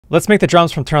Let's make the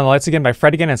drums from Turn on the Lights Again by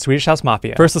Fred Again and Swedish House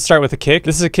Mafia. First, let's start with a kick.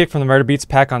 This is a kick from the Murder Beats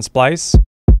pack on Splice.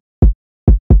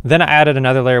 Then I added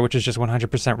another layer, which is just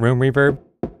 100% room reverb.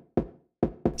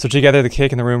 So together, the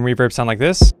kick and the room reverb sound like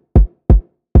this.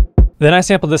 Then I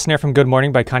sampled this snare from Good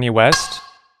Morning by Kanye West.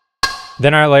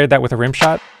 Then I layered that with a rim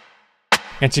shot.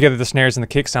 And together, the snares and the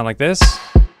kick sound like this.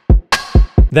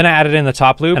 Then I added in the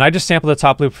top loop, and I just sampled the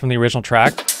top loop from the original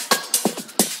track.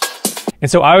 And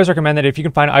so I always recommend that if you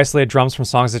can find isolated drums from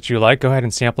songs that you like, go ahead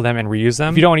and sample them and reuse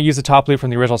them. If you don't want to use the top loop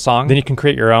from the original song, then you can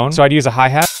create your own. So I'd use a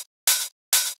hi-hat,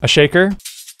 a shaker,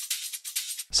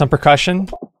 some percussion,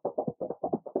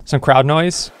 some crowd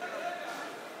noise,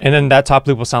 and then that top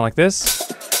loop will sound like this.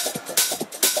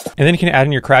 And then you can add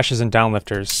in your crashes and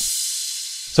downlifters.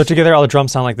 So together all the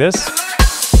drums sound like this.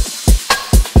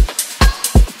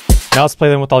 Now let's play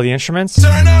them with all the instruments.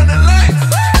 Turn on the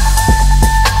lights.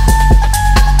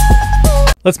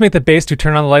 Let's make the bass to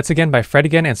Turn on the Lights Again by Fred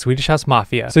Again and Swedish House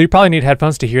Mafia. So you probably need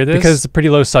headphones to hear this because it's a pretty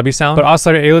low subby sound. But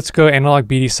oscillator A, let's go analog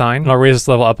BD sine, and I'll raise this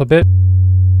level up a bit.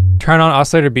 Turn on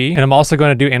oscillator B, and I'm also going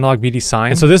to do analog BD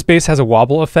sine. And so this bass has a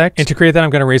wobble effect, and to create that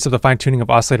I'm going to raise up the fine tuning of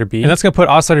oscillator B. And that's going to put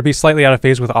oscillator B slightly out of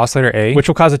phase with oscillator A, which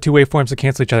will cause the two waveforms to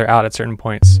cancel each other out at certain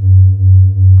points.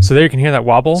 So there you can hear that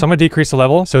wobble. So I'm going to decrease the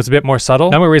level so it's a bit more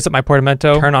subtle. Now I'm going to raise up my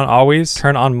portamento, turn on always,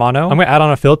 turn on mono. I'm going to add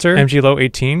on a filter, MG low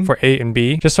 18 for A and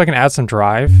B, just so I can add some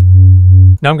drive.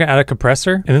 Now I'm going to add a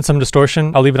compressor and then some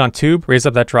distortion. I'll leave it on tube, raise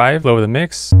up that drive, lower the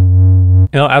mix.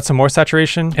 And I'll add some more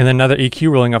saturation and then another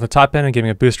EQ rolling off the top end and giving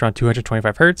a boost around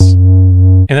 225 Hertz.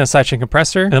 And then a sidechain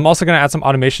compressor. And I'm also going to add some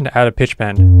automation to add a pitch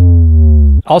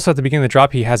bend. Also at the beginning of the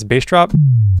drop, he has a bass drop,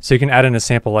 so you can add in a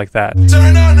sample like that.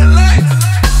 Turn on the lights.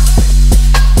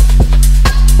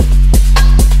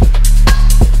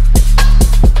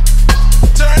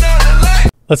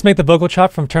 Let's make the vocal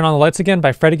chop from Turn on the Lights Again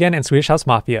by Fred Again and Swedish House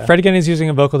Mafia. Fred Again is using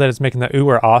a vocal that is making the ooh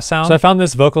or ah sound. So I found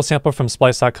this vocal sample from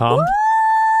splice.com.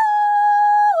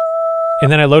 And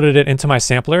then I loaded it into my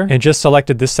sampler and just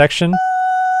selected this section.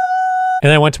 And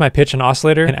then I went to my pitch and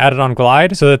oscillator and added on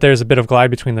glide so that there's a bit of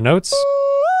glide between the notes.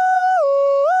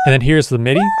 And then here's the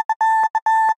MIDI.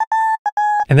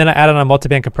 And then I added on a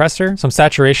multiband compressor, some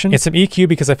saturation, and some EQ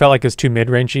because I felt like it was too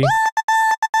mid-rangey.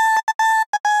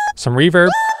 Some reverb.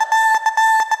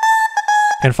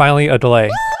 And finally, a delay.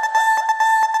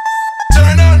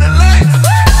 Turn on the lights.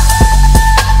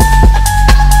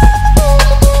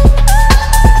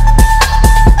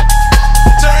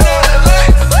 Turn on the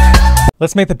lights.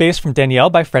 Let's make the bass from Danielle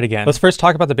by Fred Again. Let's first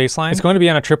talk about the bass line. It's going to be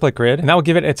on a triplet grid, and that will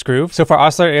give it its groove. So for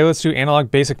oscillator A, let's do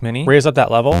analog basic mini. Raise up that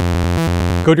level.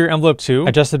 Go to your envelope 2,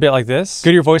 adjust a bit like this.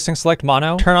 Go to your voicing, select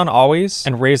mono, turn on always,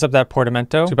 and raise up that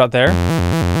portamento to about there.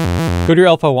 Go to your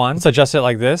LFO1, let's adjust it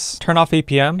like this, turn off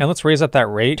EPM, and let's raise up that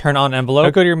rate, turn on envelope. Now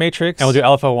go to your matrix, and we'll do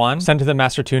LFO1, send to the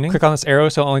master tuning, click on this arrow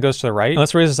so it only goes to the right, and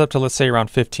let's raise this up to, let's say,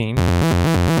 around 15.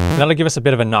 And that'll give us a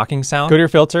bit of a knocking sound. Go to your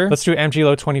filter, let's do MG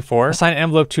low 24, assign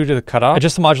envelope 2 to the cutoff,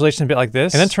 adjust the modulation a bit like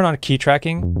this, and then turn on key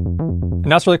tracking. And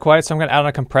now it's really quiet, so I'm gonna add on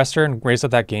a compressor and raise up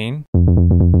that gain.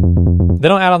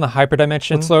 Then I'll add on the hyper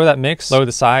dimension. Let's lower that mix, lower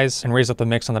the size, and raise up the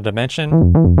mix on the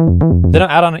dimension. Then I'll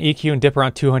add on an EQ and dip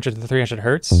around 200 to 300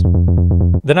 Hertz.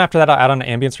 Then after that, I'll add on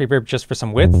an ambience reverb just for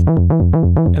some width.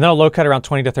 And then I'll low cut around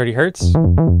 20 to 30 Hertz.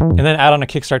 And then add on a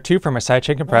kickstart 2 for my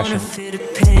sidechain compression.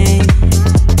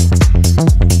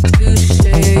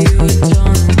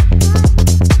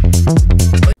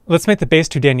 Let's make the bass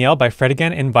to Danielle by Fred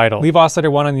Again in Vital. Leave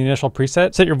oscillator 1 on the initial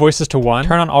preset, set your voices to 1,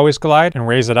 turn on always glide, and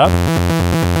raise it up.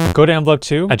 Go to envelope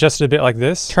 2, adjust it a bit like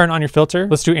this, turn on your filter,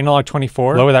 let's do analog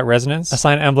 24, lower that resonance,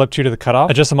 assign envelope 2 to the cutoff,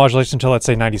 adjust the modulation until let's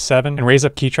say 97, and raise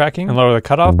up key tracking, and lower the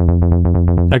cutoff.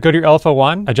 Now go to your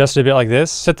LFO1, adjust it a bit like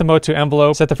this, set the mode to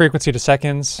envelope, set the frequency to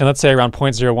seconds, and let's say around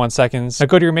 0.01 seconds. Now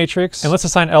go to your matrix, and let's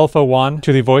assign LFO1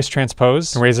 to the voice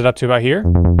transpose, and raise it up to about here.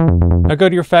 Now go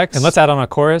to your effects, and let's add on a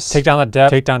chorus, take down that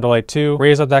depth, take down delay 2,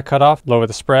 raise up that cutoff, lower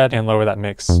the spread, and lower that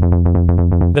mix.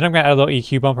 Then I'm going to add a little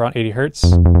EQ bump around 80 Hertz.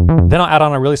 Then I'll add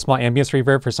on a really small ambience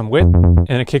reverb for some width,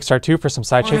 and a kickstart 2 for some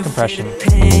sidechain compression.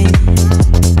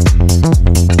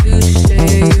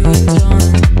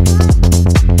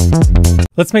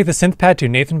 Let's make the synth pad to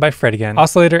Nathan by Fred Again.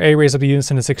 Oscillator A, raise up the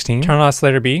unison to 16. Turn on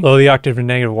oscillator B, lower the octave to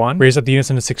 -1. Raise up the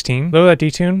unison to 16. Lower that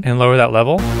detune, and lower that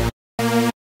level.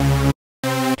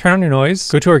 Turn on your noise.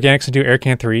 Go to organics and do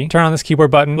AirCan 3. Turn on this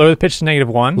keyboard button. Lower the pitch to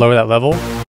 -1. Lower that level.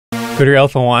 Go to your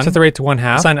alpha1, set the rate to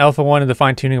 1/2, assign alpha1 to the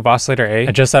fine tuning of oscillator A,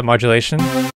 adjust that modulation.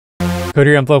 Go to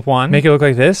your envelope 1, make it look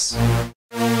like this.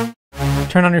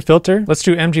 Turn on your filter, let's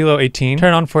do MG low 18,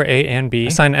 turn on for A and B,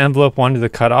 assign envelope 1 to the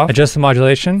cutoff, adjust the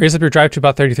modulation, raise up your drive to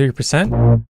about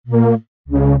 33%.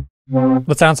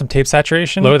 Let's add on some tape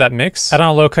saturation, lower that mix, add on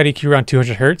a low cut EQ around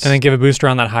 200 Hz, and then give a booster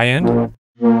on that high end.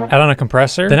 Add on a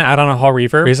compressor, then add on a hall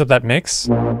reverb, raise up that mix.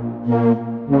 Now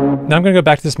I'm going to go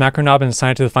back to this macro knob and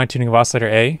assign it to the fine tuning of oscillator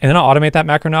A, and then I'll automate that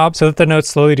macro knob so that the notes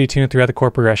slowly detune throughout the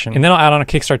chord progression. And then I'll add on a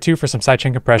kickstart 2 for some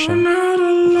sidechain compression.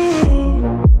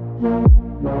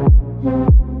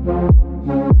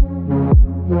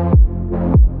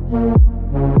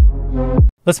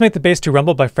 Let's make the bass to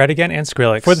Rumble by Fred again and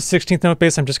Skrillex. For the 16th note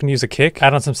bass, I'm just going to use a kick,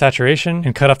 add on some saturation,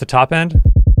 and cut off the top end.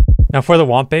 Now for the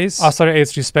womp bass, oscillator A,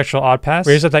 let's do spectral odd pass,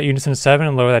 raise up that unison to 7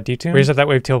 and lower that detune, raise up that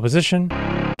wavetail position,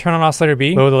 turn on oscillator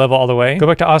B, lower the level all the way, go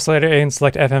back to oscillator A and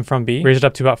select FM from B, raise it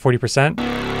up to about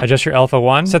 40%, adjust your alpha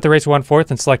 1, set the rate to 1/4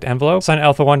 and select envelope, assign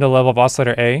alpha 1 to the level of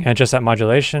oscillator A and adjust that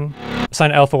modulation,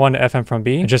 assign alpha 1 to FM from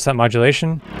B, adjust that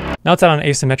modulation. Now let's add on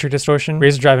asymmetric distortion,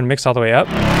 raise the drive and mix all the way up.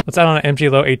 Let's add on an MG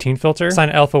low 18 filter, assign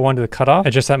alpha 1 to the cutoff,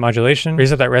 adjust that modulation,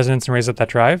 raise up that resonance and raise up that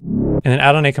drive, and then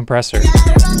add on a compressor.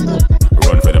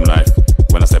 Run for them life.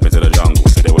 When I step into the jungle,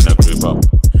 so they wanna group up.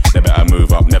 They better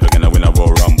move up, never gonna win a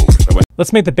Royal Rumble.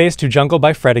 Let's make the bass to Jungle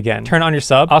by Fred again. Turn on your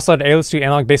sub, oscillator A, let's do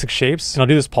analog basic shapes, and I'll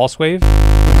do this pulse wave.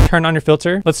 Turn on your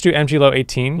filter, let's do MG low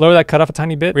 18, lower that cutoff a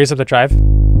tiny bit, raise up the drive.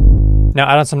 Now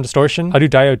add on some distortion, I'll do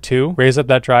diode 2, raise up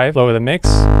that drive, lower the mix.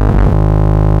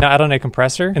 Now add on a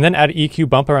compressor, and then add EQ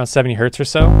bump around 70 Hz or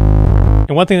so.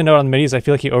 And one thing to note on the MIDI is I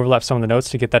feel like you overlap some of the notes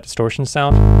to get that distortion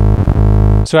sound.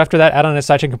 So after that, add on a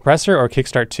sidechain compressor or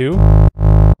kickstart 2.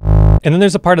 And then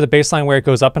there's a part of the bass line where it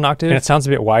goes up an octave and it sounds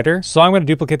a bit wider. So I'm going to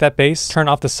duplicate that bass, turn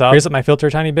off the sub, raise up my filter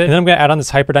a tiny bit, and then I'm going to add on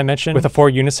this hyper dimension with a 4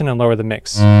 unison and lower the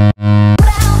mix.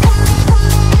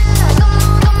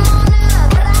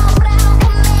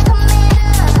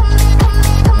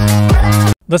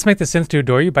 Let's make the synth to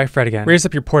Adore You by Fred again. Raise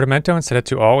up your portamento and set it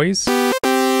to always.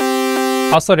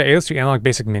 Oscillator A, let's do analog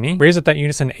basic mini. Raise up that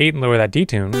unison 8 and lower that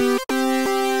detune.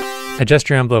 Adjust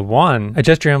your envelope 1,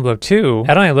 adjust your envelope 2,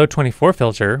 add on a low 24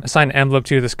 filter, assign envelope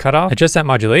 2 to this cutoff, adjust that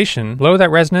modulation, lower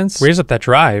that resonance, raise up that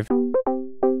drive.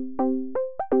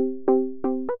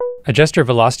 Adjust your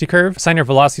velocity curve, assign your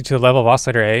velocity to the level of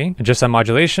oscillator A, adjust that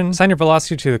modulation, assign your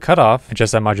velocity to the cutoff,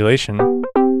 adjust that modulation.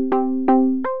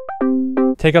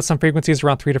 Take out some frequencies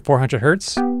around 300 to 400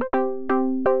 Hz.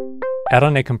 Add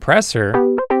on a compressor.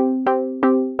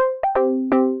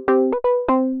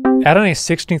 Add on a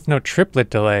 16th note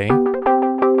triplet delay.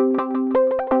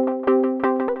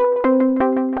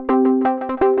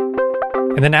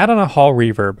 And then add on a hall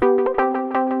reverb.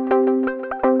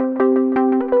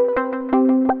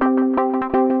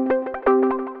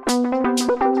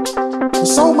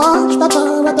 So much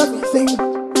better at everything.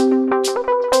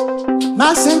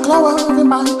 Nice and glow in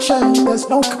my chair, there's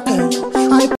no compare.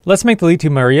 Let's make the lead to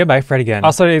Maria by Fred again.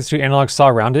 Oscillator A to analog saw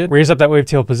rounded. Raise up that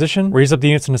wavetail position. Raise up the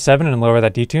unison to 7 and lower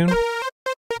that detune.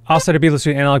 Oscillator B, let's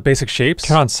do analog basic shapes.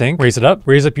 Turn on sync. Raise it up.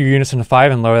 Raise up your unison to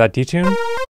 5 and lower that detune.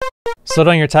 Slow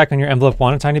down your attack on your envelope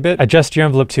 1 a tiny bit. Adjust your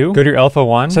envelope 2. Go to your alpha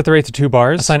 1. Set the rate to 2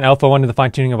 bars. Assign alpha 1 to the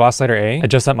fine tuning of oscillator A.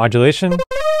 Adjust that modulation.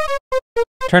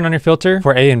 Turn on your filter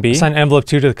for A and B. Assign envelope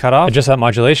 2 to the cutoff. Adjust that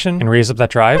modulation and raise up that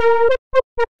drive.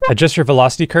 Adjust your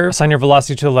velocity curve. Assign your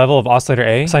velocity to the level of oscillator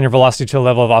A. Assign your velocity to the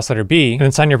level of oscillator B. And then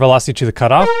assign your velocity to the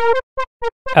cutoff.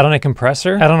 Add on a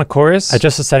compressor. Add on a chorus.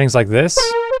 Adjust the settings like this.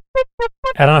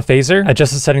 Add on a phaser.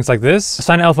 Adjust the settings like this.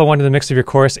 Assign alpha 1 to the mix of your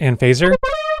chorus and phaser.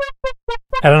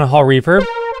 Add on a hall reverb.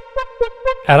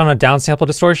 Add on a downsample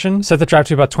distortion. Set the drive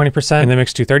to about 20% and the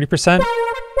mix to 30%.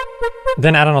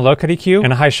 Then add on a low cut EQ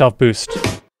and a high shelf boost.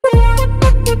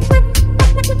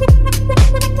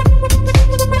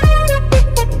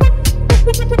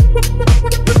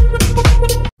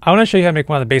 I want to show you how to make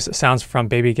one of the bass sounds from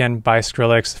Baby Again by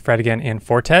Skrillex, Fred Again, and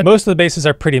Fortet. Most of the basses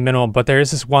are pretty minimal, but there is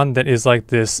this one that is like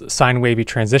this sine wavy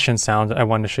transition sound that I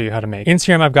wanted to show you how to make. In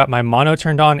Serum, I've got my mono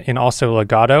turned on and also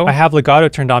legato. I have legato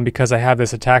turned on because I have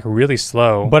this attack really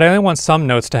slow, but I only want some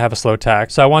notes to have a slow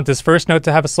attack. So I want this first note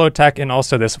to have a slow attack and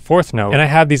also this fourth note. And I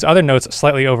have these other notes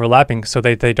slightly overlapping so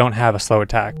that they don't have a slow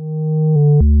attack.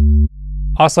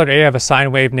 Oscillator A, I have a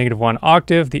sine wave -1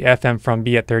 octave, the FM from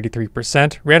B at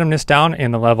 33%, randomness down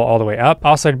and the level all the way up.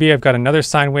 Oscillator B, I've got another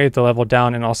sine wave, the level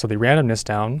down and also the randomness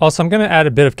down. Also, I'm going to add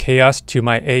a bit of chaos to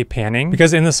my A panning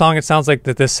because in the song it sounds like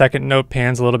that this second note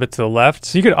pans a little bit to the left.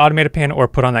 So you could automate a pan or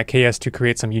put on that chaos to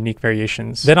create some unique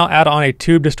variations. Then I'll add on a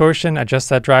tube distortion, adjust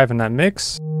that drive and that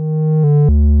mix.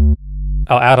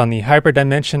 I'll add on the hyper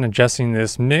dimension, adjusting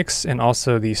this mix and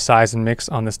also the size and mix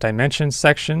on this dimension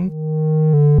section.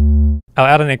 I'll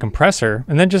add in a compressor,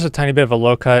 and then just a tiny bit of a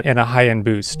low cut and a high end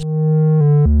boost.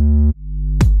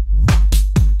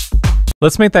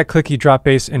 Let's make that clicky drop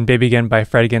bass in Baby Again by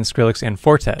Fred Again, Skrillex, and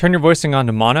Fortet. Turn your voicing on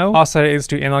to mono. Oscillator, let's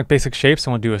do analog basic shapes,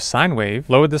 and we'll do a sine wave.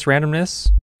 Lower this randomness.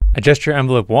 Adjust your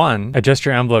envelope 1, adjust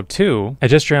your envelope 2,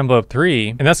 adjust your envelope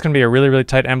 3, and that's going to be a really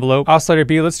tight envelope. Oscillator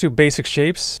B, let's do basic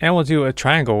shapes, and we'll do a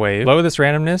triangle wave. Lower this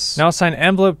randomness. Now assign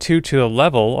envelope 2 to the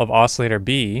level of oscillator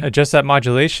B. Adjust that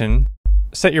modulation.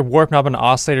 Set your warp knob on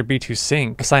oscillator B to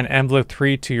sync. Assign envelope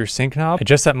 3 to your sync knob.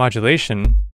 Adjust that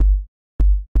modulation.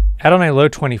 Add on a low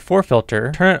 24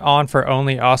 filter. Turn it on for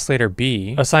only oscillator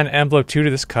B. Assign envelope 2 to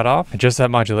this cutoff. Adjust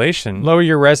that modulation. Lower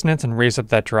your resonance and raise up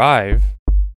that drive.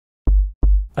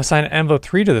 Assign envelope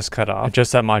 3 to this cutoff.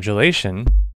 Adjust that modulation.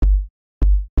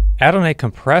 Add on a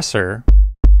compressor.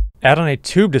 Add on a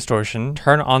tube distortion.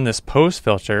 Turn on this post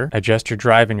filter. Adjust your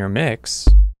drive in your mix.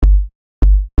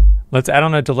 Let's add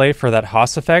on a delay for that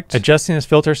Haas effect. Adjusting this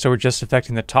filter so we're just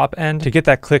affecting the top end to get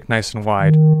that click nice and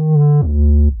wide.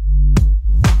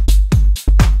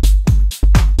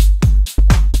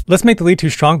 Let's make the lead too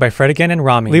strong by Fred Again and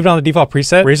Rami. Leave it on the default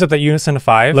preset. Raise up that unison to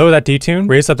 5. Lower that detune.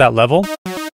 Raise up that level.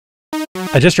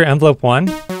 Adjust your envelope 1.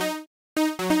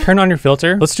 Turn on your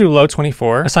filter. Let's do low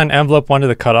 24. Assign envelope 1 to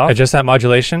the cutoff. Adjust that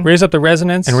modulation. Raise up the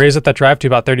resonance and raise up that drive to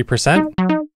about 30%.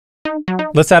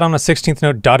 Let's add on a 16th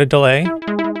note dotted delay.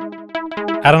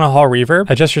 Add on a hall reverb.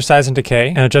 Adjust your size and decay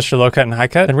and adjust your low cut and high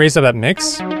cut. Then raise up that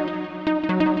mix.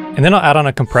 And then I'll add on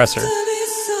a compressor.